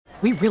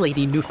We really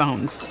need new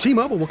phones.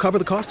 T-Mobile will cover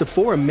the cost of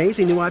 4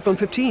 amazing new iPhone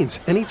 15s,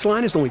 and each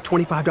line is only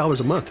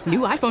 $25 a month. New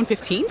iPhone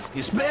 15s?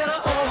 It's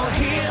better over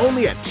here.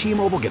 Only at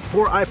T-Mobile, get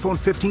 4 iPhone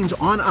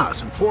 15s on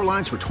us and 4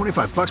 lines for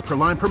 $25 per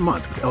line per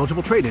month with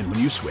eligible trade-in when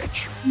you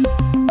switch.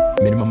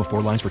 Minimum of 4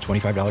 lines for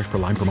 $25 per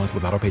line per month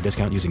with autopay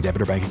discount using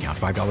debit or bank account.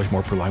 $5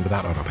 more per line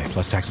without autopay,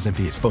 plus taxes and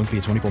fees. Phone fee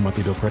at 24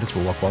 monthly bill credits for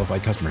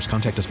well-qualified customers.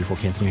 Contact us before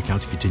canceling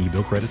account to continue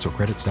bill credits or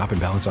credit stop and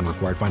balance on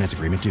required finance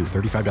agreement due.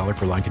 $35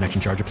 per line connection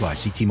charge applies.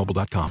 See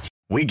T-Mobile.com.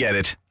 We get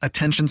it.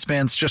 Attention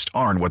spans just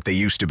aren't what they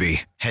used to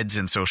be. Heads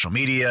in social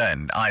media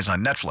and eyes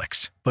on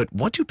Netflix. But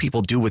what do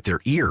people do with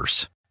their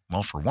ears?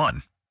 Well, for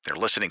one, they're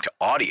listening to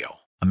audio.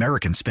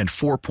 Americans spend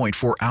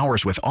 4.4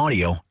 hours with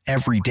audio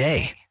every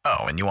day.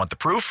 Oh, and you want the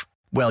proof?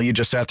 Well, you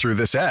just sat through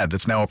this ad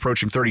that's now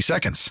approaching 30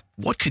 seconds.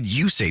 What could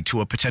you say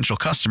to a potential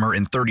customer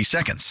in 30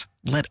 seconds?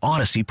 Let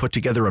Odyssey put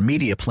together a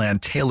media plan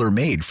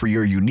tailor-made for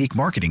your unique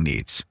marketing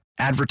needs.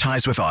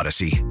 Advertise with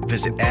Odyssey.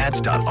 Visit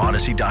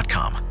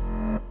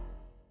ads.odyssey.com.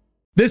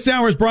 This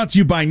hour is brought to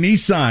you by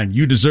Nissan.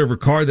 You deserve a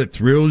car that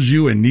thrills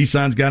you, and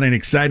Nissan's got an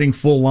exciting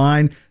full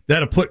line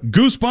that'll put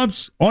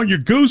goosebumps on your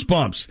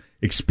goosebumps.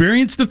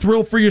 Experience the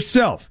thrill for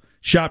yourself.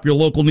 Shop your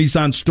local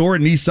Nissan store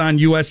at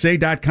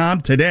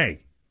nissanusa.com today.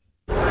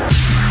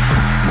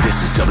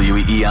 This is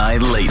WEEI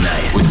Late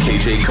Night with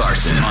KJ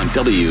Carson on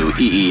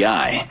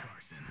WEEI.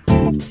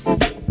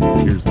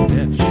 Here's the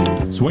pitch.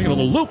 Swinging on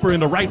the looper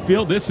into right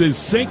field. This is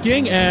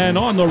sinking, and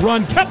on the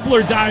run,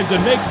 Kepler dives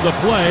and makes the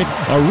play.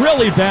 A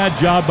really bad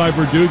job by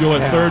Verdugo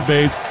at third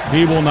base.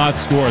 He will not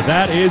score.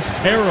 That is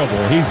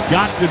terrible. He's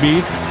got to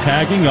be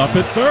tagging up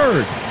at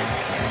third.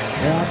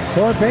 Yeah,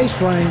 poor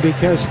base running,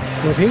 because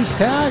if he's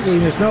tagging,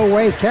 there's no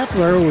way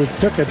Kepler, who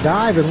took a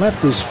dive and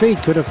left his feet,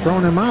 could have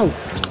thrown him out.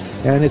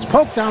 And it's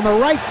poked down the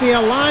right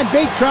field line.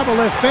 Big trouble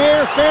if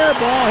fair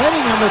ball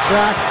hitting on the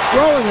track,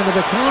 rolling into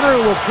the corner,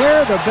 will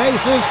clear the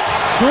bases.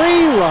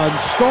 3-run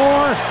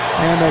score,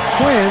 and the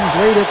Twins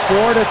lead it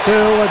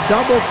 4-2. A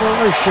double for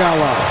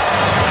Urshela.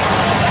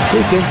 He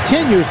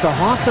continues to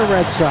haunt the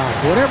Red Sox,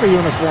 whatever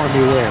uniform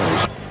he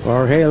wears.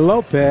 Jorge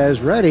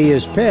Lopez ready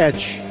his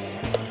pitch.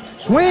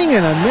 Swing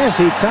and a miss.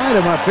 He tied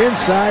him up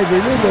inside.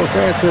 Verdugo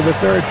fair for the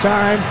third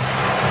time.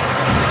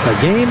 The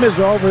game is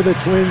over. The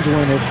Twins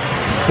win it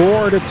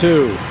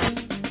 4-2.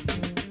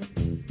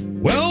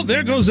 Well,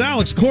 there goes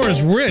Alex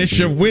Cora's wish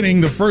of winning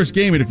the first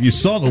game. And if you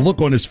saw the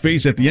look on his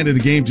face at the end of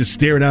the game, just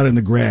staring out in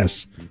the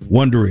grass,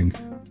 wondering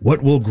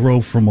what will grow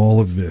from all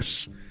of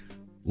this.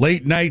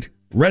 Late night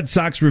Red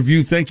Sox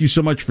review. Thank you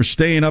so much for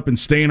staying up and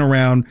staying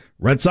around.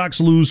 Red Sox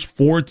lose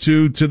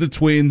 4-2 to the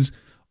Twins.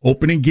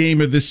 Opening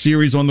game of this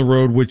series on the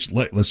road, which,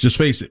 let's just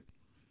face it,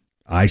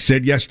 I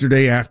said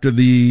yesterday after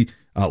the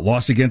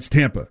loss against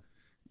Tampa,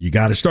 you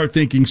got to start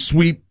thinking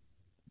sweep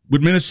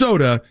with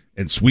Minnesota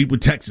and sweep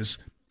with Texas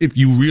if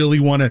you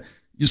really want to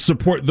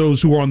support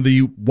those who are on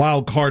the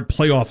wild card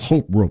playoff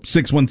hope rope.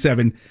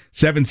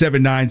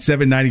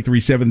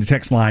 617-779-7937, the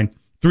text line,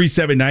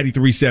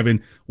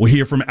 37937. We'll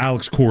hear from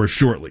Alex Cora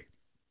shortly.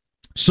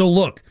 So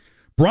look,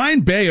 Brian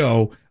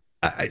Bayo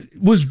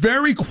was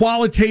very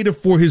qualitative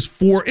for his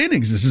 4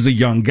 innings. This is a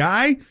young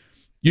guy.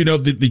 You know,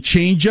 the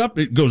changeup,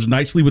 it goes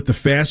nicely with the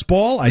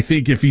fastball. I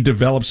think if he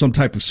develops some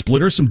type of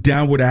splitter, some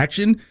downward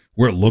action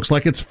where it looks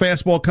like it's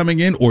fastball coming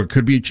in, or it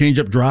could be a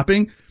changeup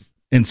dropping,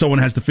 and someone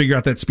has to figure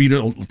out that speed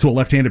to a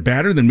left-handed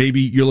batter, then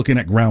maybe you're looking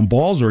at ground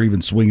balls or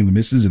even swinging the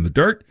misses in the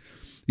dirt.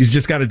 He's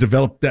just got to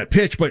develop that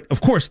pitch. But, of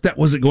course, that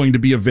wasn't going to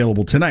be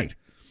available tonight.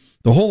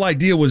 The whole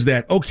idea was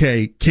that,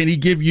 okay, can he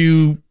give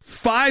you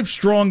 5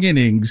 strong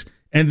innings,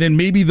 and then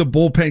maybe the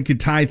bullpen could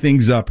tie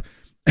things up,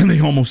 and they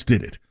almost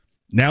did it.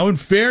 Now, in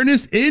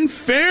fairness,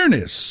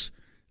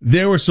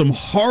 there were some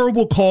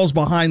horrible calls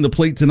behind the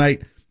plate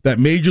tonight that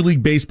Major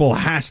League Baseball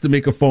has to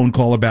make a phone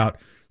call about,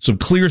 some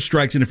clear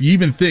strikes. And if you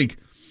even think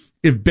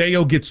if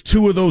Bayo gets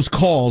 2 of those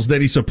calls that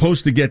he's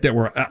supposed to get that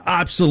were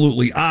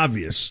absolutely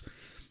obvious,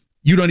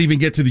 you don't even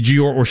get to the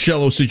Gio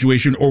Urshela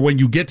situation, or when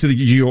you get to the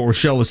Gio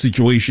Urshela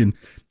situation,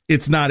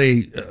 it's not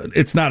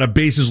a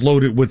bases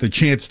loaded with a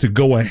chance to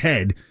go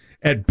ahead.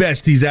 At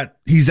best, he's at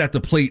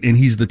the plate and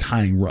he's the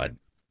tying run.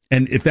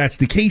 And if that's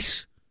the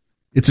case,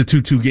 it's a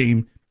 2-2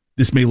 game.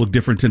 This may look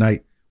different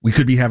tonight. We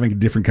could be having a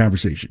different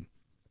conversation,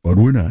 but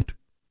we're not.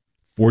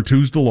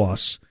 4-2's the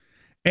loss.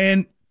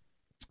 And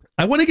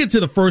I want to get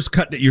to the first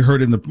cut that you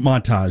heard in the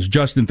montage.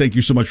 Justin, thank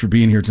you so much for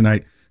being here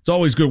tonight. It's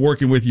always good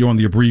working with you on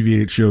the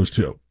abbreviated shows,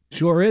 too.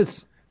 Sure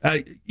is.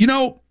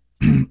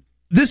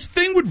 This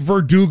thing with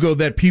Verdugo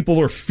that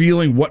people are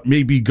feeling what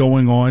may be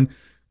going on,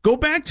 go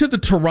back to the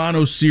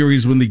Toronto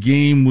series when the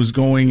game was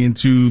going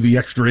into the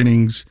extra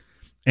innings,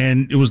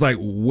 and it was like,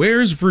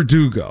 where's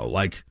Verdugo?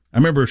 Like, I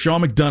remember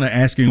Sean McDonough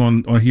asking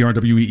on here on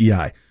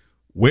WEEI,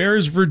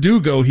 where's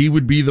Verdugo? He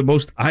would be the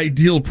most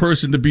ideal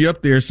person to be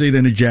up there, say,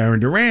 than a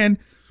Jarren Duran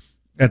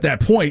at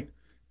that point.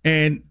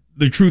 And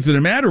the truth of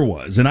the matter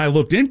was, and I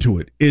looked into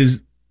it,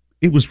 is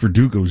it was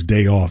Verdugo's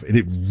day off, and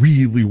it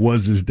really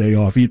was his day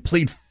off. He had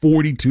played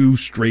 42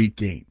 straight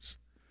games.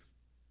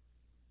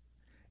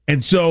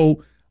 And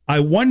so I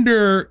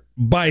wonder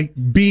by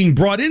being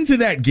brought into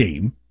that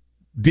game,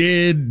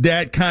 did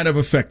that kind of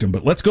affect him?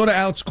 But let's go to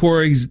Alex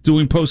Cora. He's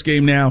doing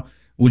post-game now.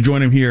 We'll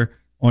join him here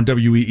on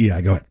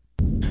WEEI. Go ahead.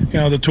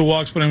 The 2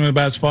 walks put him in a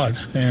bad spot.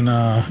 And,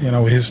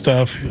 his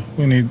stuff,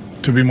 we need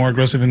to be more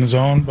aggressive in the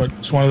zone. But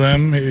it's one of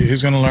them.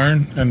 He's going to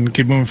learn and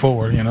keep moving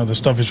forward. The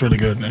stuff is really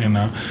good. And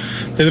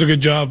they did a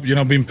good job,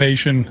 being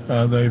patient.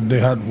 They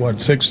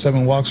had, 6,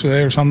 7 walks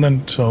today or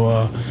something.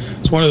 So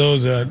it's one of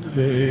those that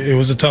it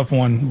was a tough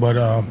one. But,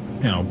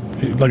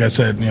 like I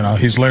said,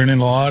 he's learning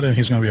a lot and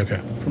he's going to be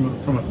okay.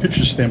 From a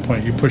pitcher's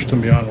standpoint, you pushed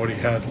him beyond what he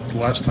had the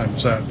last time.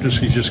 Is that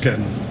he's just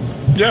getting...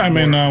 Yeah,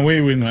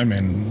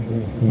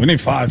 we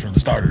need 5 from the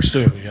starters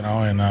too, and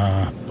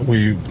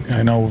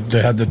I know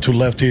they had the 2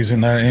 lefties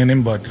in that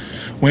inning, but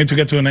we need to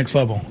get to the next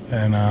level,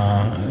 and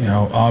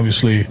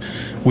obviously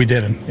we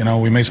didn't.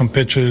 We made some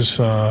pitches.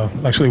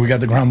 Actually, we got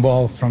the ground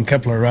ball from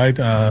Kepler, right?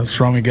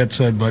 Stromy gets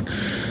it, but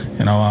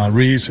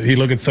Reese, he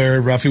looked at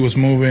third, Rafi was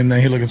moving,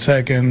 then he looked at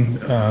second,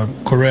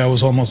 Correa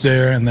was almost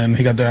there, and then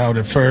he got the out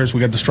at first. We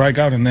got the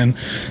strikeout, and then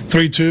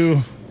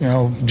 3-2.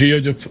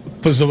 Gio just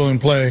puts the ball in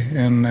play,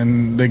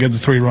 and they get the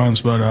 3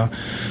 runs. But,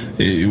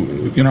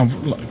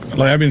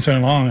 like I've been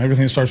saying along,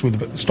 everything starts with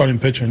the starting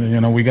pitching.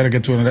 We got to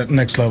get to that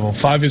next level.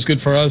 5 is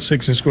good for us.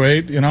 6 is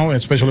great,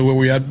 especially where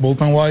we at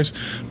bullpen-wise.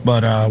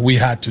 But we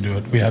had to do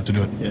it. Yeah,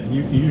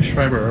 you used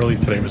Schreiber early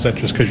today. Was that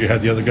just because you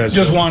had the other guys?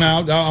 Just one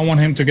out. I want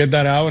him to get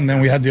that out, and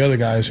then we had the other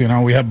guys.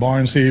 We had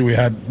Barnesy, we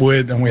had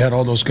Witt, and we had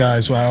all those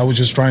guys. So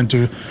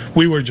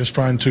we were just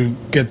trying to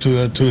get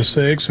to the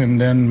 6 and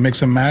then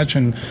mix and match,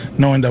 and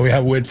knowing that we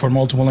have Witt for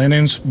multiple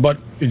innings, but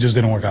it just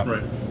didn't work out.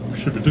 Right.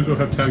 Should Verdugo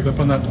have tagged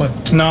up on that play?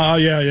 No,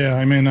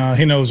 yeah.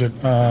 He knows it.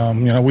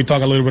 We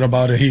talk a little bit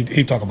about it.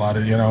 He talked about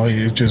it.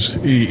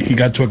 He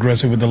got too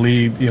aggressive with the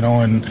lead,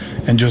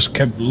 and just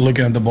kept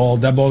looking at the ball.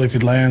 That ball, if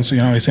it lands,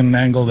 it's in an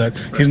angle that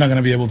he's not going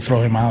to be able to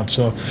throw him out.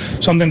 So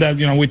something that,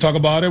 we talk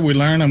about it, we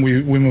learn, and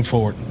we move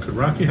forward. Could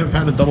Rafi have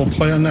had a double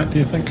play on that, do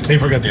you think? He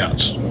forgot the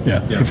outs.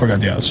 Yeah. He forgot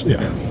the outs. Yeah.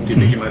 Do you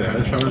think he might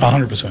have had a shot?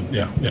 100%.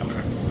 Yeah.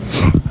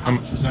 Okay. How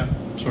much is that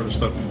sort of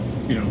stuff?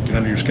 Get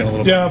under your skin a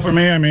little bit. Yeah, for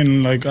me,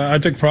 I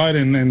take pride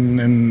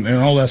in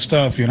all that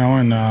stuff,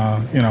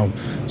 and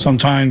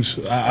sometimes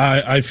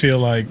I feel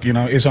like,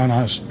 it's on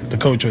us, the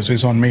coaches,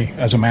 it's on me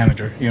as a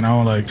manager,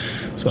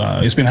 so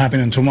it's been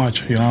happening too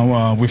much,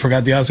 we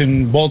forgot the outs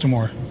in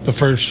Baltimore, the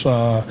first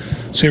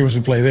series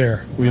we played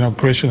there,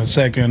 Christian at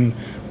second,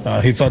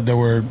 he thought there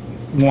were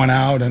 1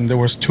 out and there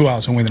was 2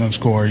 outs and we didn't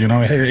score.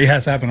 It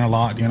has happened a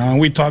lot, and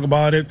we talk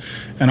about it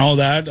and all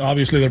that.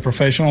 Obviously they're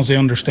professionals, they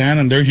understand,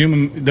 and they're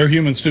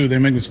humans too, they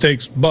make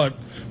mistakes. But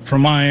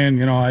from my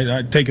end,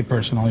 I take it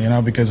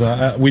personal, because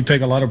we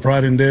take a lot of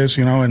pride in this,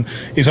 and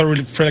it's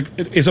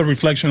a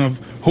reflection of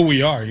who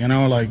we are,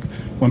 like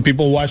when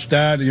people watch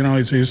that,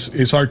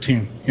 it's our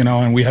team,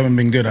 and we haven't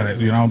been good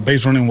at it,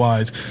 base running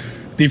wise,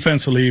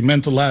 defensively,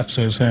 mental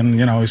lapses, and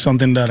it's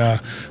something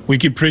that we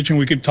keep preaching,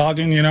 we keep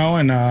talking,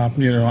 and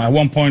at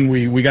one point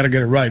we got to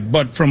get it right.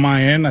 But from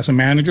my end, as a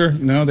manager,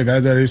 the guy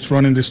that is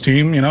running this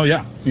team,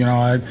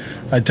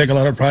 I take a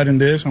lot of pride in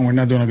this, and we're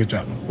not doing a good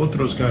job. Both of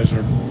those guys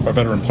are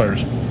veteran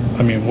players.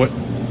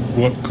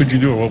 What could you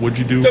do, or what would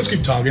you do? Let's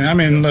keep talking.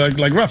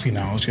 Like Rafi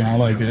knows,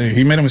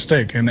 he made a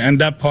mistake,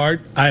 and that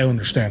part I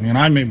understand.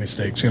 I made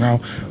mistakes.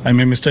 I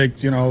made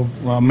mistakes.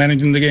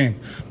 Managing the game,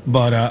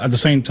 but at the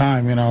same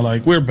time,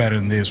 we're better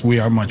than this. We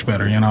are much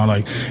better.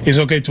 It's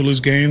okay to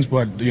lose games,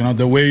 but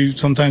the way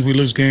sometimes we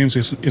lose games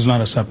is not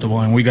acceptable,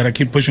 and we got to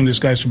keep pushing these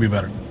guys to be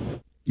better.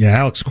 Yeah,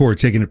 Alex Cora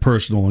taking it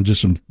personal on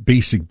just some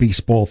basic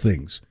baseball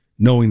things,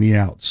 knowing the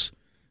outs,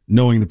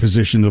 knowing the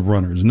position of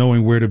runners,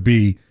 knowing where to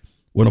be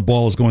when a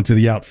ball is going to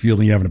the outfield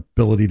and you have an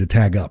ability to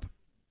tag up.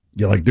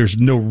 There's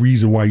no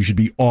reason why you should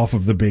be off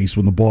of the base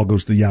when the ball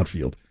goes to the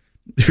outfield.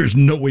 There's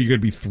no way you're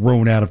going to be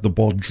thrown out if the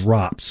ball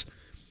drops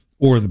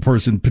or the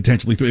person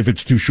potentially, if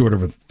it's too short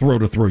of a throw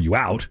to throw you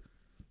out.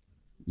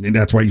 And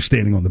that's why you're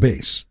standing on the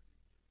base.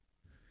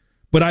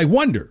 But I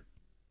wonder,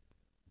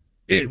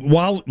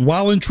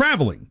 while in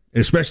traveling,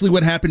 especially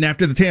what happened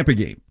after the Tampa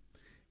game,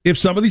 if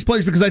some of these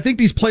players, because I think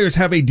these players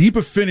have a deep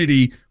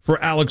affinity for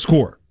Alex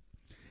Cora.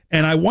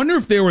 And I wonder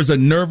if there was a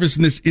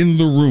nervousness in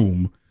the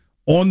room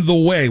on the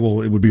way,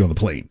 well, it would be on the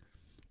plane,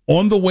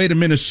 on the way to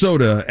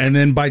Minnesota, and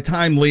then by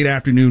time late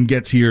afternoon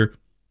gets here,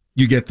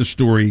 you get the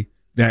story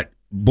that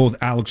both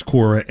Alex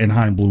Cora and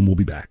Chaim Bloom will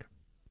be back.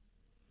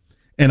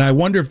 And I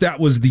wonder if that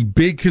was the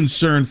big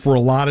concern for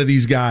a lot of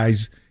these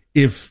guys,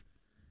 if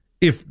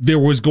there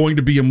was going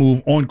to be a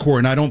move on Cora,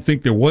 and I don't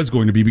think there was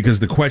going to be, because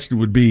the question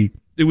would be,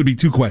 it would be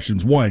 2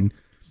 questions. One,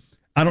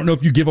 I don't know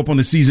if you give up on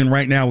the season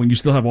right now when you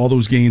still have all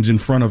those games in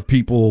front of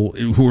people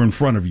who are in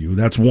front of you.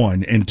 That's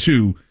one. And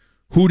 2,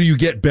 who do you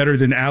get better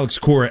than Alex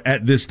Cora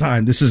at this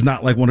time? This is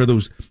not like one of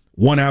those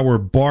 1-hour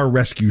bar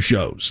rescue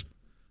shows.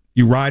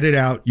 You ride it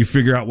out. You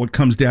figure out what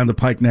comes down the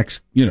pike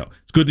next.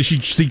 It's good to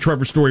see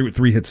Trevor Story with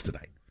 3 hits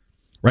tonight,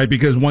 right?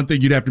 Because one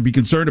thing you'd have to be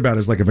concerned about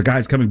is, like, if a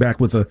guy's coming back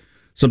with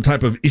some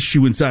type of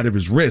issue inside of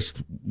his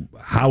wrist,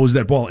 how is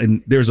that ball?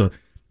 And there's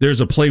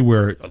a play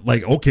where,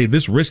 like, okay,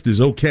 this wrist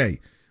is okay.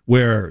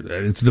 where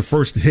it's the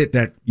first hit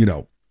that,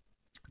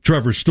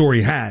 Trevor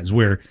Story has,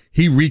 where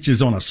he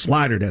reaches on a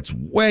slider that's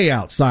way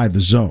outside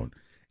the zone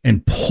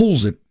and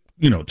pulls it,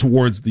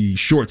 towards the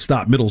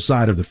shortstop middle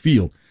side of the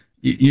field.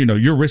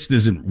 Your wrist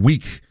isn't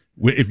weak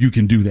if you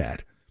can do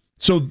that.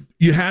 So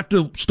you have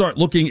to start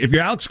looking, if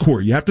you're Alex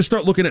Cora, you have to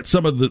start looking at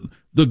some of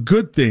the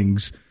good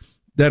things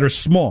that are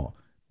small.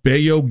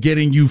 Bello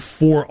getting you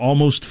 4,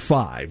 almost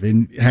 5,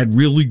 and had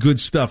really good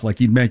stuff like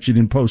he mentioned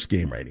in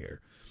postgame right here.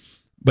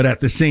 But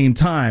at the same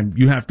time,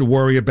 you have to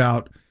worry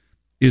about,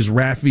 is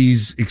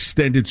Rafi's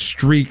extended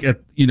streak at,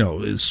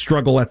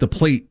 struggle at the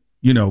plate,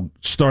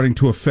 starting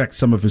to affect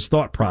some of his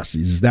thought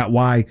processes? Is that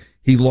why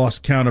he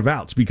lost count of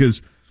outs?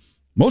 Because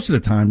most of the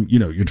time,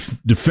 your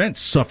defense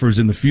suffers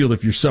in the field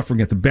if you're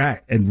suffering at the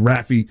bat. And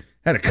Rafi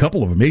had a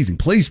couple of amazing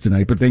plays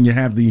tonight, but then you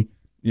have the,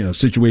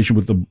 situation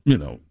with the,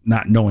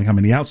 not knowing how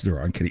many outs there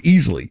are and could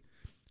easily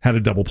had a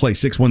double play.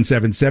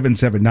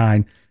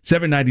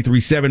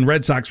 617-779-7937.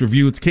 Red Sox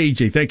Review. It's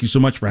KJ. Thank you so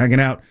much for hanging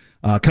out.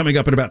 Coming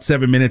up in about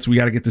 7 minutes, we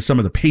got to get to some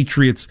of the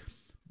Patriots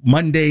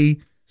Monday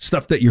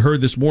stuff that you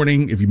heard this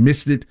morning. If you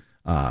missed it,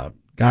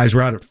 guys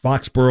were out at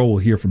Foxborough. We'll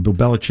hear from Bill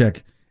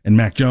Belichick and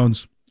Mac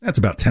Jones. That's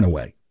about 10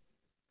 away.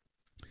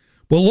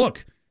 Well,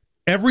 look,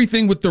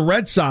 everything with the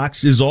Red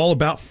Sox is all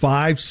about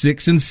 5,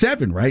 6, and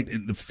 7, right?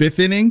 In the 5th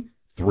inning,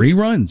 3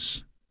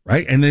 runs,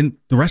 right? And then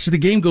the rest of the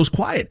game goes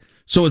quiet.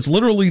 So it's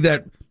literally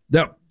that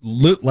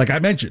like I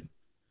mentioned,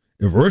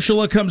 if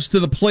Urshela comes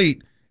to the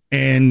plate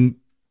and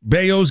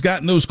Bello's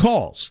gotten those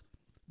calls,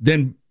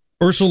 then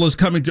Urshela's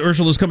coming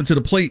to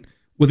the plate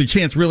with a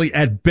chance, really,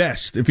 at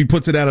best, if he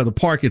puts it out of the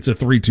park, it's a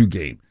 3-2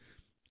 game.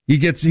 He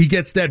gets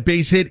that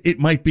base hit, it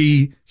might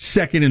be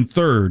 2nd and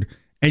 3rd,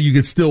 and you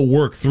can still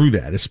work through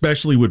that,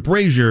 especially with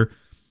Brazier.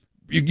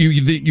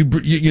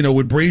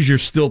 With Brazier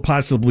still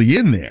possibly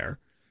in there,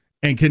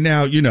 and can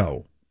now, you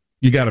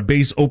got a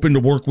base open to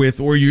work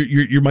with, or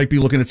you might be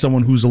looking at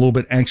someone who's a little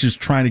bit anxious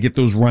trying to get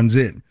those runs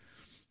in.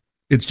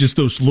 It's just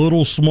those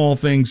little small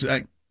things.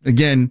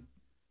 Again,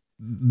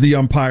 the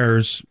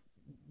umpires,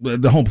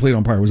 the home plate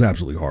umpire was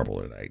absolutely horrible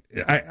tonight.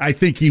 I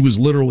think he was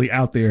literally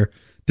out there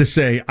to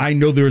say, I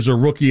know there's a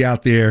rookie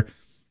out there.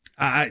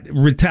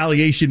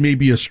 Retaliation may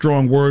be a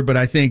strong word, but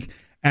I think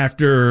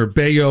after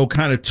Bello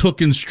kind of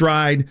took in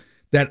stride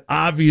that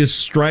obvious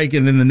strike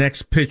and then the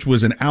next pitch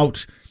was an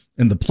out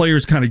and the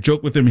players kind of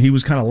joked with him, he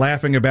was kind of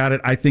laughing about it.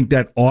 I think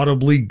that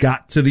audibly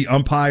got to the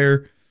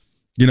umpire.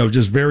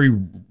 Just very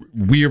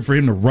weird for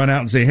him to run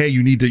out and say, hey,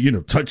 you need to, you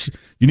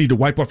need to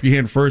wipe off your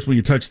hand first when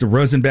you touch the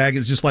resin bag.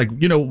 It's just like,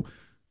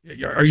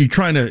 are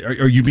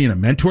you being a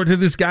mentor to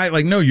this guy?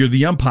 Like, no, you're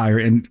the umpire.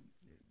 And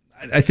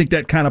I think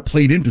that kind of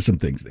played into some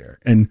things there.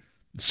 And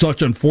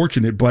such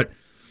unfortunate, but,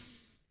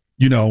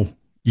 you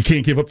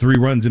can't give up 3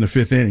 runs in a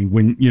 5th inning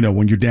when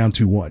you're down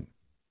 2-1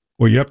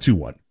 or you're up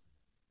 2-1.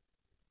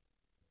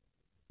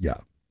 Yeah.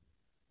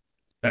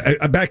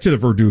 Back to the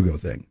Verdugo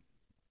thing.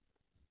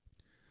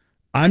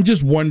 I'm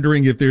just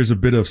wondering if there's a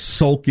bit of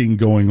sulking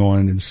going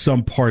on in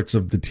some parts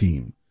of the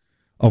team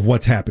of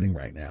what's happening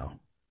right now.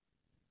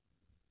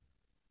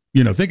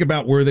 Think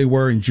about where they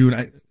were in June.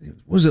 What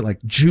was it,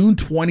 like June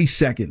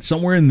 22nd,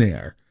 somewhere in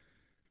there?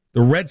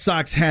 The Red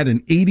Sox had an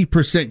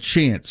 80%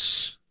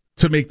 chance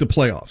to make the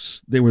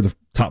playoffs. They were the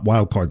top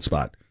wild card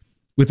spot.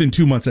 Within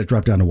 2 months, that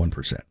dropped down to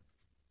 1%.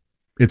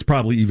 It's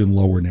probably even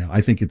lower now.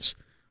 I think it's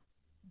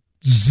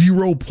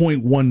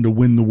 0.1 to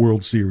win the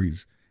World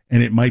Series.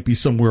 And it might be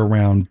somewhere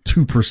around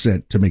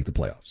 2% to make the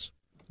playoffs.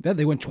 Yeah,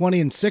 they went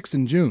 20-6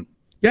 in June.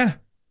 Yeah.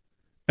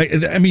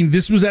 I mean,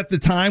 this was at the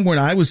time when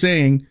I was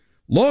saying,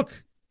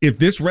 look, if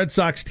this Red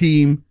Sox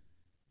team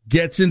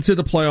gets into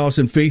the playoffs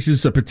and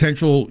faces a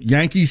potential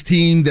Yankees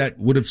team that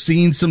would have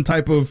seen some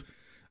type of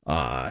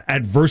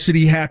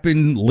adversity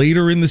happen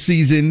later in the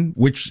season,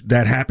 which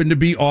that happened to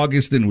be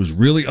August and was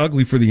really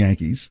ugly for the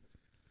Yankees,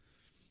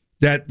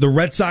 that the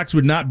Red Sox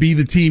would not be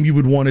the team you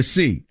would want to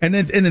see. And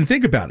then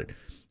think about it.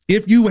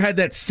 If you had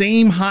that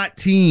same hot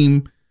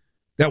team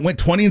that went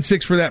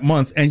 20-6 for that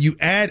month and you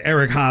add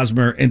Eric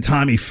Hosmer and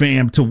Tommy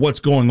Pham to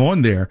what's going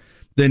on there,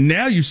 then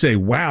now you say,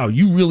 wow,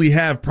 you really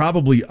have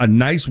probably a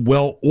nice,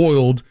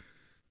 well-oiled,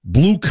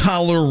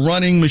 blue-collar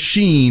running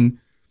machine,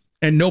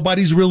 and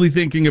nobody's really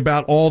thinking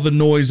about all the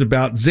noise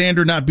about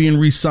Xander not being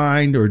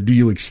re-signed, or do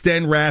you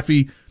extend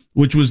Rafi,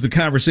 which was the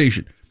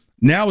conversation.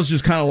 Now it's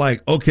just kind of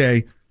like,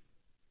 okay,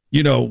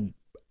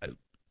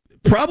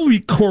 probably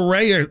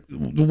Correa,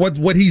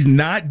 what he's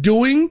not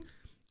doing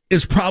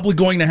is probably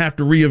going to have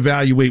to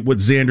reevaluate what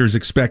Xander's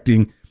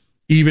expecting,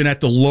 even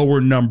at the lower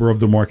number of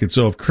the market.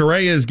 So if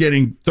Correa is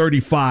getting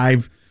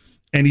 35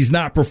 and he's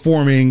not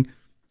performing,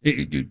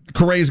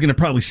 Correa is going to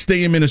probably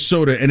stay in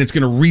Minnesota, and it's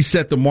going to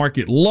reset the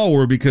market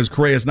lower because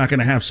Correa is not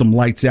going to have some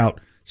lights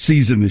out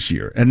season this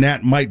year. And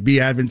that might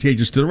be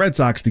advantageous to the Red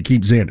Sox to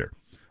keep Xander.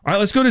 All right,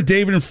 let's go to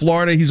David in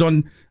Florida. He's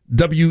on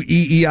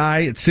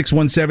WEEI at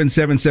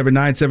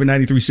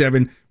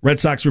 617-779-7937. Red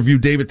Sox Review.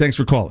 David, thanks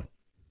for calling.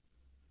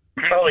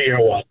 Oh,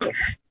 you're welcome.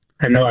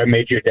 I know I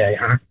made your day,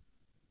 huh?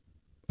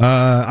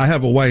 I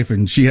have a wife,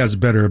 and she has a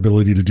better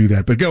ability to do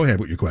that. But go ahead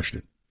with your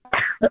question.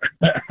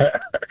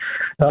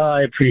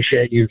 I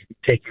appreciate you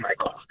taking my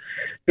call.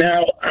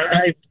 Now,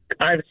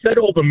 I've said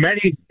over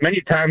many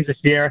times this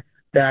year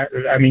that,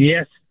 I mean,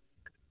 yes,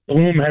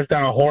 Bloom has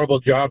done a horrible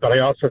job, but I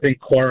also think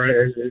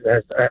Cora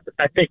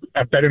I think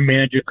a better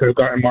manager could have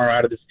gotten more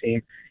out of this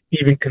team,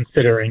 even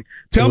considering.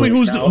 Tell me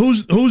who's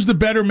the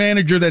better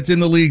manager that's in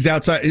the leagues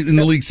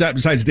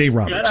besides Dave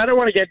Roberts? I don't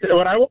want to get to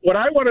what I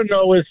want to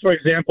know is, for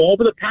example,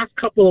 over the past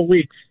couple of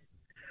weeks,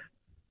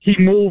 he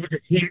moved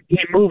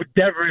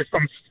Devers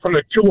from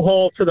the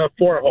 2-hole to the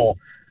 4-hole.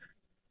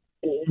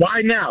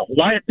 Why now?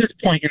 Why at this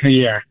point in the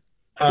year?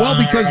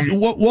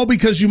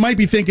 Because you might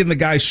be thinking the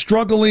guy's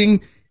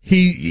struggling.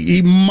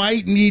 He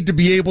might need to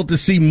be able to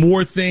see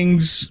more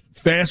things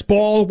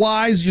fastball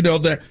wise. You know,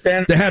 to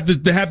have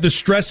the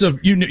stress of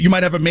you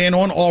might have a man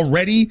on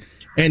already,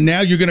 and now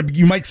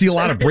you might see a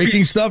lot of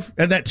breaking stuff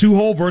at that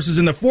 2-hole versus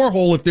in the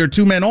 4-hole. If there are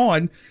 2 men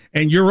on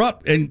and you're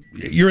up and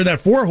you're in that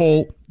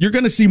 4-hole, you're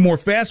going to see more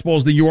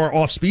fastballs than you are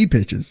off speed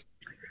pitches.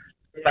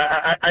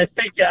 I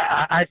think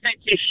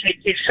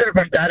he should have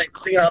been batting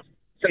cleanup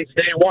since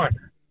day one.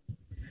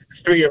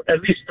 At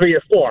least 3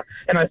 or 4,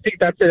 and I think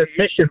that's an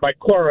admission by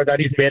Cora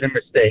that he's made a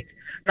mistake.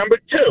 Number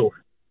 2,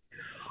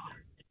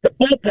 the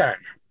bullpen.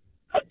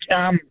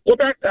 Go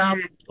back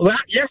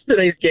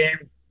yesterday's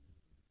game.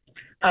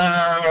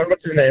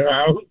 What's his name?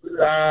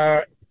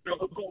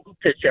 Who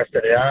pitched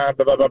yesterday? I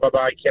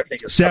can't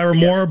think of Sarah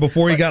Moore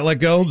before he got let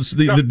go.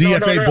 The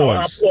DFA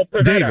boys.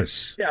 Pivetta.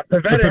 Davis. Yeah,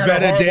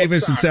 Pivetta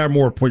Davis, and Sarah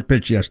Moore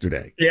pitched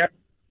yesterday. Yeah,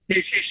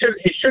 he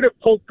should have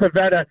pulled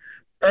Pivetta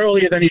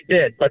earlier than he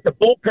did, but the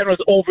bullpen was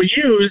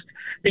overused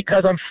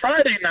because on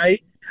Friday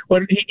night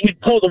when he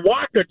pulled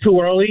Walker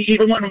too early,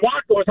 even when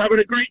Walker was having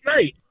a great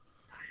night.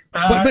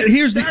 But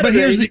here's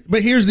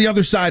the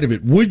other side of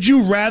it. Would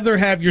you rather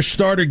have your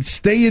starter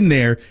stay in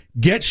there,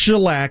 get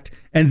shellacked,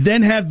 and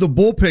then have the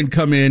bullpen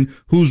come in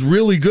who's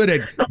really good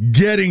at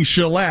getting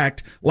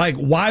shellacked? Like,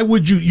 why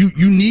would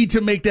you need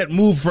to make that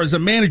move as a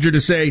manager to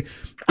say,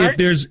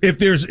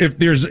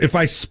 if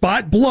I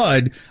spot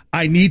blood,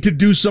 I need to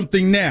do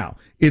something now.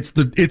 It's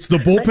the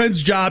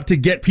bullpen's job to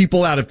get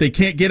people out. If they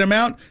can't get them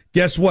out,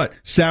 guess what?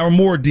 Sarah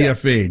Moore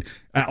DFA'd.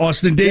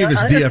 Austin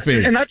Davis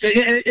DFA'd.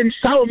 And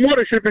Sarah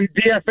Moore should have been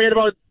DFA'd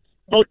about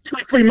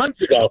 2-3 months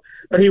ago,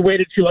 but he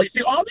waited too long. You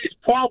see, all these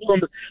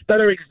problems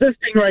that are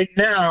existing right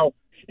now,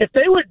 if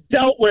they were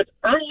dealt with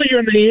earlier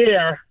in the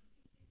year,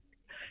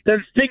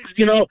 then things,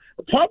 the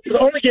problems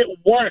only get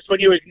worse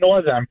when you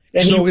ignore them.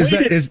 And so is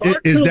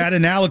that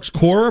an Alex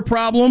Cora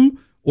problem,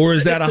 or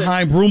is that a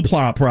Chaim Bloom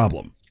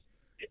problem?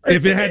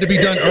 If it had to be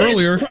done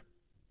earlier.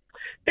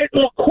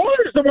 Cora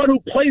is the one who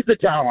plays the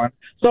talent.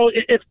 So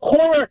if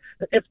Cora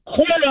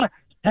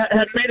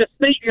had made a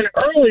statement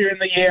earlier in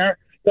the year,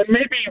 then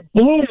maybe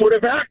Bloom would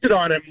have acted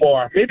on it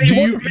more.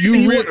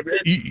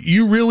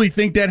 You really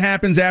think that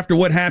happens after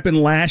what happened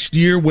last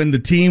year when the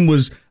team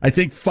was, I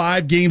think,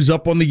 5 games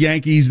up on the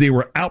Yankees? They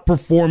were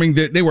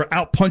outperforming, they were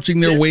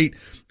outpunching their weight.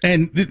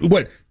 And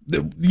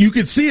you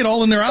could see it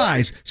all in their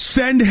eyes.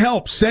 Send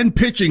help, send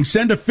pitching,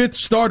 send a 5th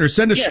starter,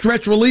 send a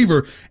stretch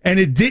reliever, and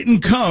it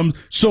didn't come.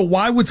 So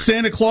why would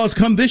Santa Claus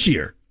come this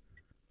year?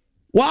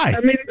 Why?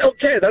 I mean,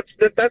 okay, that's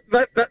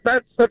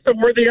a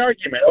worthy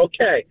argument.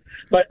 Okay,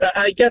 but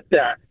I get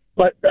that.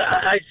 But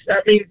I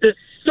mean, there's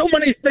so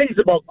many things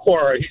about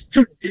Cora.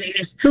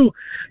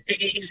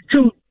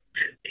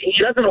 He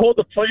doesn't hold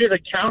the players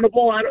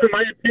accountable, in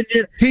my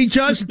opinion. He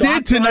just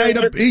did tonight.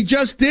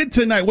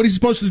 What is he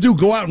supposed to do?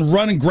 Go out and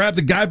run and grab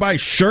the guy by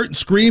his shirt and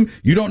scream,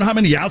 "You don't know how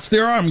many outs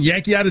there are? I'm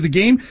Yankee out of the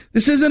game."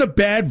 This isn't a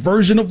bad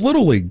version of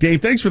Little League.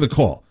 Dave, thanks for the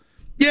call.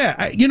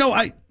 Yeah,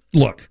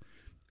 look,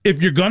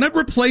 if you're going to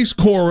replace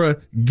Cora,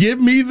 give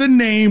me the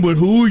name with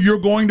who you're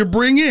going to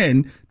bring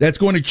in that's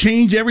going to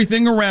change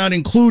everything around,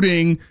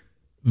 including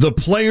the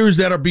players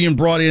that are being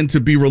brought in to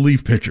be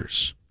relief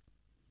pitchers.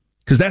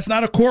 Because that's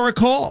not a Cora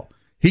call.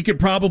 He could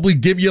probably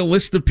give you a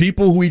list of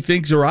people who he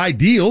thinks are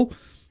ideal,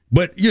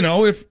 but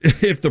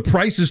if the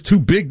price is too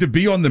big to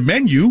be on the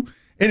menu,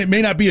 and it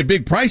may not be a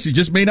big price, it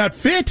just may not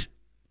fit.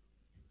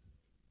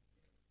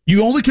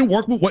 You only can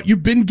work with what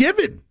you've been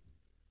given.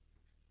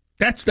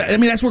 That's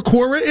where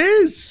Cora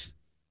is.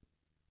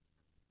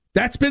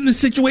 That's been the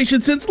situation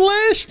since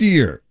last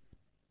year.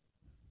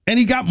 And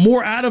he got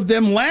more out of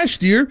them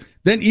last year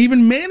than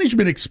even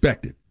management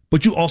expected.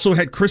 But you also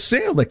had Chris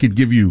Sale that could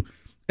give you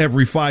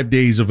every 5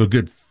 days of a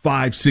good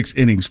 5-6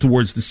 innings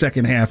towards the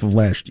second half of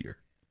last year.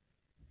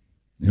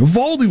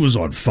 Eovaldi was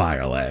on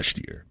fire last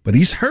year, but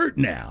he's hurt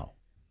now.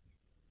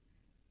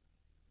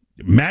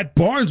 Matt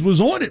Barnes was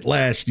on it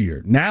last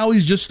year. Now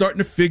he's just starting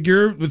to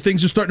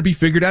things are starting to be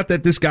figured out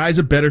that this guy's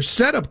a better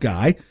setup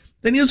guy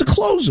than he is a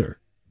closer.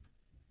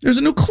 There's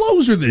a new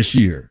closer this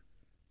year.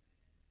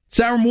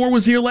 Sarah Moore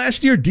was here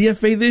last year,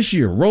 DFA this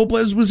year.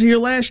 Robles was here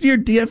last year,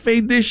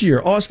 DFA'd this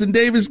year. Austin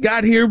Davis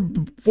got here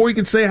before he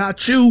could say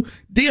Hachu,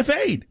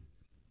 DFA'd.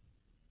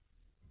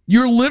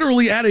 You're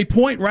literally at a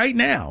point right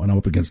now, and I'm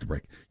up against the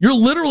break. You're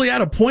literally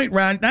at a point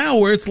right now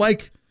where it's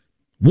like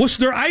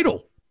Worcester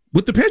Idol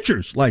with the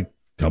pitchers. Like,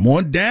 come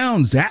on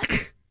down,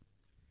 Zach.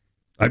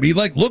 I mean,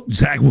 like, look,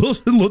 Zach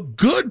Wilson looked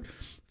good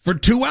for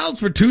 2 outs,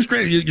 for 2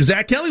 straight.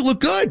 Zach Kelly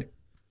looked good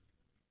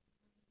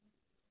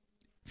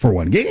for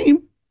 1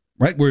 game,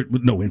 right?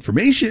 With no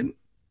information.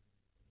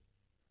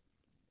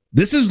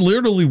 This is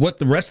literally what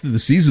the rest of the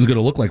season is going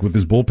to look like with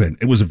this bullpen.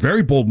 It was a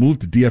very bold move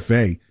to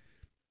DFA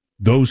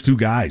those 2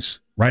 guys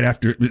right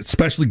after,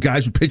 especially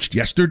guys who pitched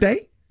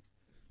yesterday.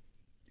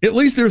 At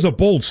least there's a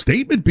bold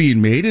statement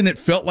being made, and it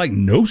felt like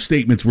no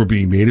statements were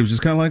being made. It was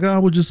just kind of like,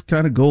 we'll just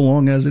kind of go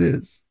along as it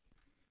is.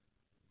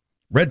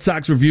 Red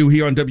Sox Review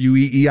here on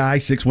WEEI,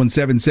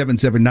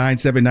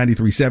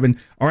 617-779-7937.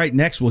 All right,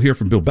 next we'll hear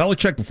from Bill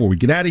Belichick before we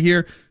get out of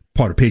here.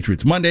 Part of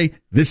Patriots Monday.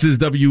 This is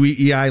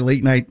WEEI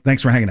Late Night.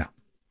 Thanks for hanging out.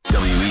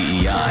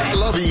 WEEI. I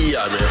love EEI,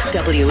 man.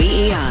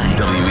 WEEI.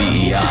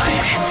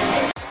 WEEI.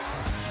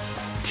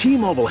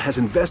 T-Mobile has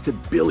invested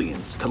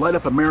billions to light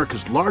up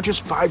America's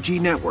largest 5G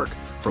network,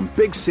 from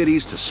big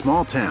cities to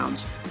small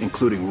towns,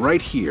 including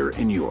right here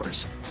in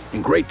yours.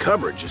 And great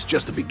coverage is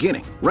just the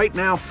beginning. Right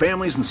now,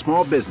 families and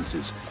small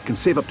businesses can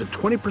save up to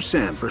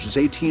 20% versus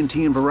AT&T and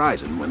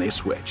Verizon when they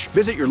switch.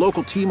 Visit your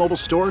local T-Mobile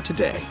store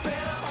today.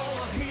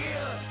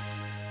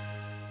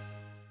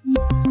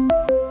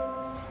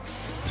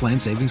 Plan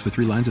savings with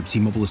 3 lines of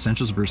T-Mobile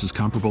Essentials versus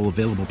comparable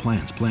available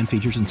plans. Plan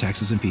features and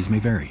taxes and fees may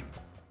vary.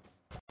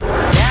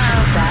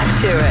 Now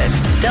back to it.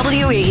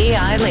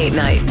 WEEI Late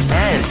Night.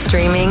 And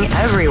streaming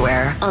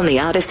everywhere on the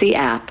Odyssey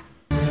app.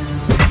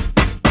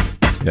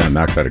 Yeah,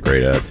 Max had a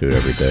great attitude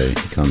every day.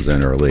 He comes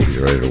in early, he's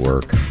ready to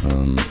work.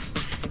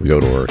 We go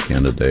to work,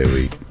 end of the day,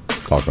 we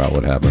talk about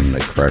what happened,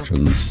 make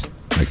corrections,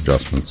 make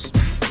adjustments,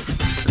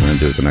 and then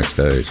do it the next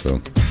day.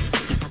 So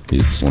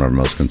he's one of our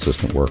most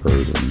consistent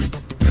workers and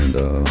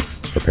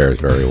prepares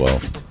very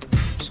well.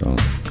 So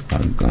I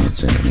haven't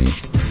seen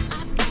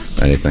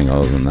anything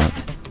other than that.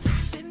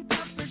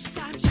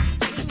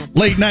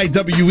 Late Night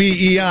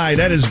WEEI,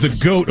 that is the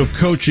GOAT of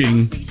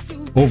coaching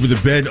over the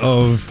bed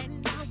of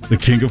the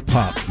king of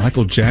pop,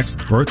 Michael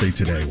Jackson's birthday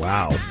today.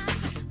 Wow.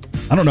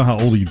 I don't know how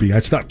old you'd be. I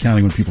stopped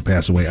counting when people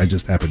pass away. I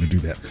just happen to do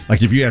that.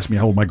 Like, if you asked me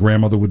how old my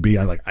grandmother would be,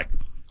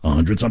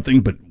 100 something,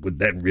 but would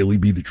that really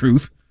be the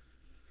truth?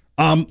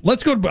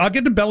 Let's go. I'll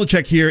get to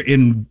Belichick here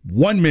in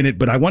 1 minute,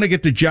 but I want to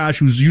get to Josh,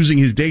 who's using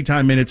his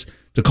daytime minutes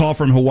to call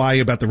from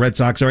Hawaii about the Red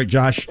Sox. All right,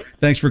 Josh,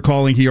 thanks for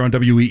calling here on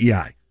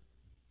WEEI.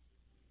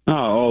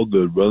 All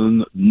good,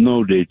 brother.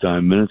 No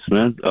daytime minutes,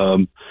 man.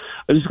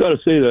 I just got to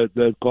say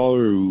that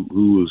caller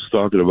who was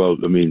talking about,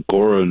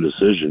 Cora and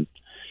decision.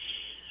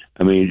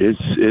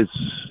 It's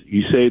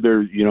you say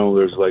there's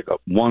like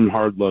one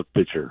hard luck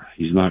pitcher.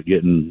 He's not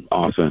getting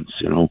offense,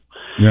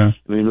 Yeah.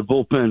 The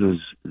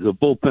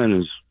bullpen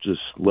is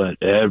just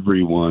let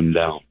everyone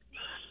down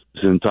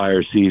this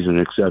entire season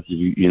except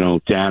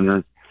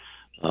Tanner,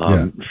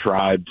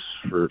 Shribes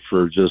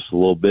for just a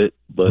little bit,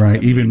 but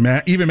right. Even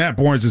Matt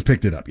Barnes has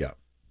picked it up. Yeah.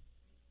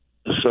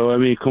 So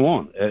come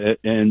on,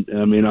 and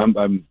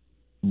I'm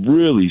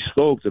really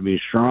stoked.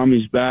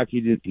 Strami's back.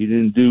 He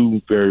didn't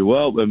do very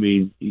well.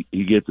 He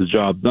gets the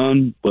job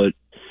done. But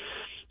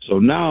so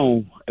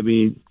now,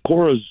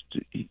 Cora's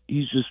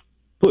he's just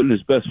putting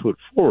his best foot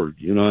forward.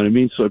 You know what I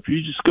mean? So if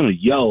you're just going to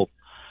yell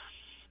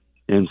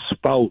and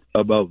spout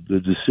about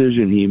the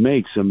decision he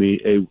makes,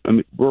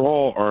 we're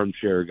all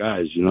armchair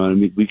guys. You know what I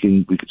mean? We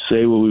can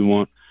say what we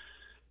want,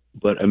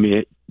 but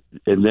and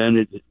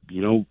then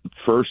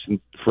first and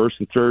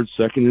third,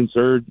 second and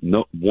third,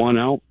 no one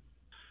out.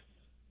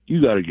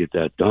 You got to get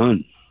that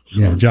done.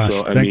 Yeah, Josh.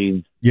 So,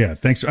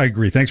 thanks. I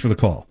agree. Thanks for the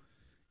call.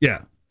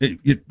 Yeah,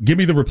 give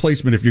me the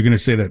replacement if you're going to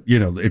say that.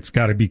 It's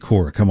got to be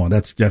Cora. Come on,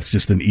 that's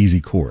just an easy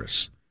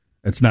chorus.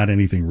 That's not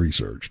anything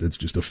researched. It's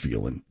just a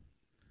feeling.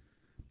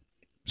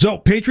 So,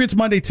 Patriots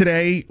Monday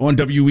today on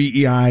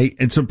WEEI,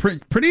 and some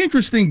pretty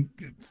interesting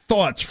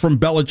thoughts from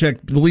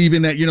Belichick,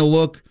 believing that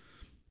look.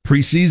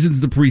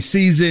 Preseason's the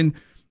preseason.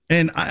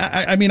 And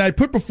I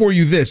put before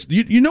you this.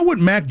 You know what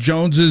Mac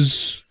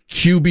Jones's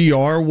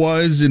QBR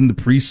was in the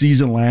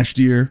preseason last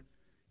year?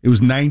 It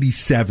was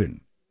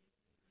 97.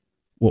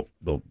 Well,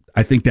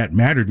 I think that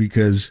mattered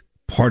because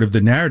part of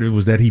the narrative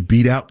was that he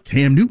beat out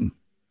Cam Newton.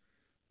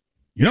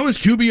 You know what his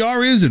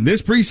QBR is in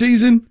this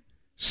preseason?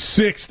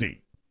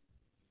 60.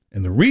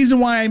 And the reason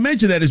why I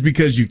mention that is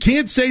because you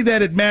can't say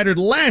that it mattered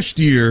last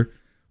year,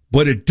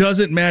 but it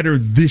doesn't matter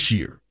this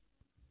year.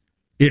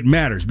 It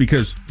matters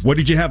because what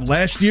did you have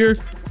last year?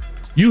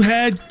 You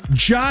had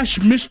Josh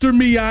Mr.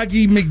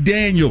 Miyagi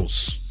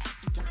McDaniels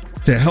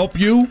to help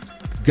you,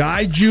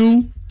 guide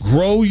you,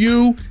 grow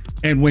you,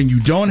 and when you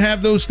don't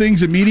have those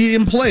things immediately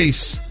in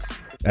place,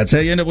 that's how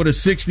you end up with a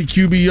 60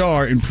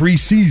 QBR in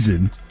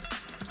preseason,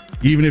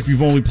 even if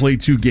you've only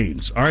played 2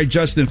 games. All right,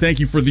 Justin,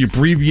 thank you for the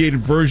abbreviated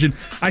version.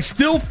 I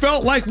still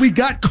felt like we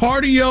got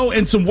cardio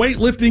and some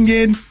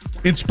weightlifting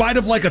in spite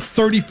of like a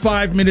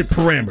 35-minute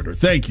parameter.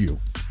 Thank you.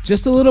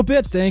 Just a little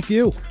bit. Thank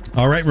you.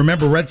 All right.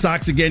 Remember, Red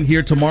Sox again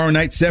here tomorrow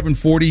night,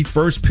 7:40,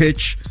 first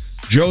pitch.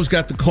 Joe's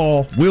got the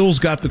call. Will's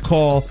got the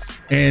call.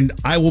 And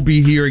I will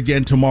be here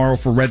again tomorrow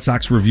for Red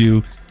Sox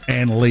Review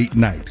and Late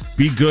Night.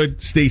 Be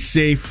good. Stay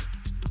safe.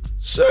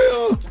 See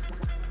ya.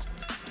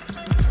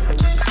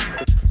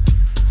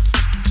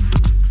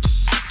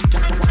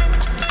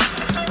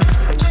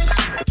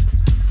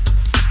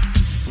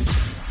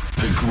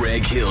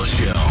 Greg Hill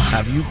Show.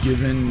 Have you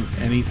given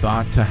any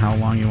thought to how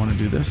long you want to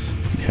do this?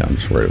 Yeah, I'm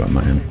just worried about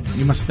Miami.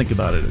 You must think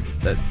about it.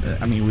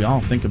 We all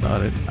think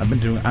about it. I've been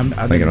doing. I'm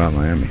thinking about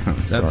Miami.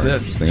 That's it.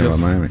 Just thinking about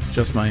Miami.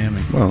 Just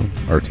Miami. Well,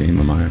 our team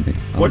in Miami.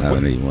 I don't have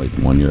any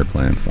 1-year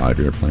plan,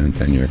 5-year plan,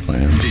 10-year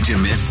plan. Did you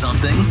miss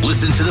something?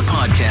 Listen to the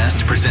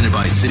podcast presented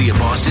by City of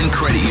Boston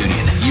Credit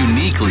Union.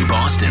 Uniquely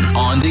Boston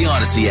on the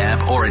Odyssey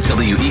app or at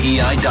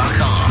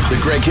WEEI.com. The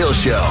Greg Hill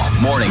Show.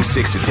 Morning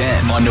 6 to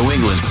 10 on New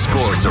England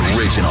Sports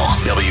Original.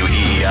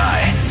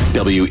 WEEI.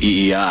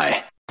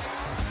 WEEI.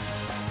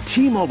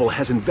 T-Mobile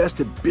has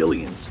invested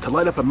billions to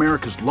light up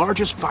America's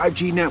largest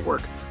 5G network,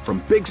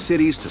 from big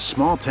cities to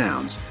small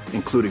towns,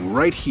 including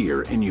right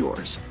here in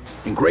yours.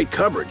 And great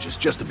coverage is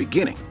just the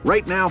beginning.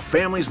 Right now,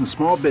 families and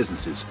small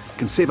businesses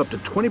can save up to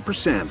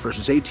 20%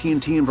 versus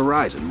AT&T and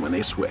Verizon when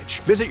they switch.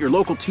 Visit your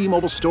local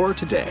T-Mobile store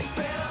today.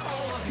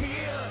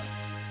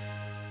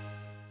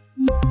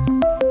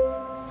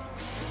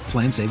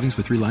 Plan savings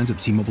with 3 lines of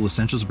T-Mobile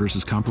Essentials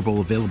versus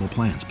comparable available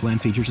plans. Plan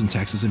features and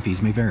taxes and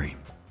fees may vary.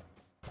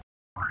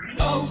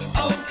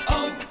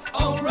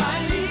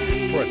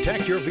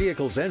 Protect your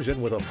vehicle's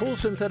engine with a full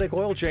synthetic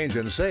oil change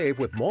and save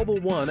with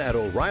Mobil 1 at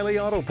O'Reilly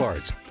Auto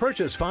Parts.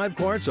 Purchase 5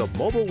 quarts of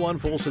Mobil 1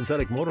 full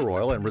synthetic motor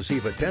oil and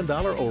receive a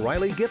 $10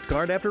 O'Reilly gift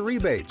card after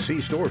rebate.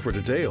 See store for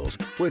details.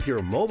 With your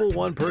Mobil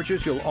 1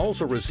 purchase, you'll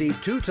also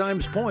receive 2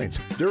 times points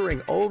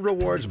during O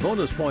Rewards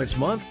Bonus Points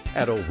Month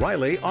at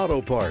O'Reilly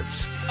Auto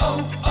Parts.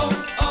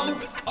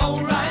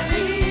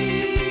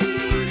 O'Reilly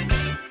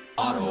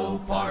Auto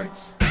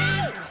Parts.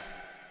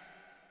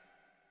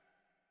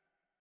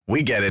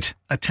 We get it.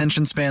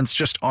 Attention spans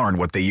just aren't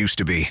what they used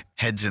to be.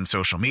 Heads in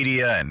social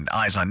media and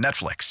eyes on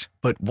Netflix.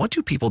 But what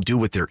do people do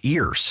with their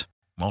ears?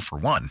 Well, for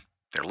one,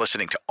 they're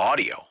listening to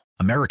audio.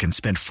 Americans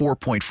spend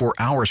 4.4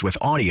 hours with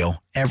audio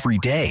every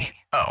day.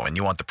 Oh, and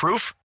you want the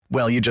proof?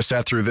 Well, you just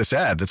sat through this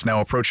ad that's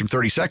now approaching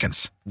 30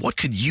 seconds. What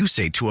could you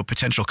say to a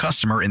potential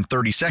customer in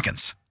 30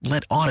 seconds?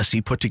 Let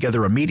Odyssey put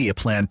together a media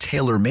plan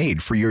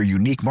tailor-made for your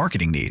unique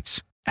marketing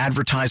needs.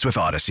 Advertise with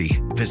Odyssey.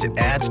 Visit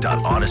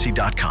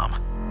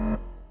ads.odyssey.com.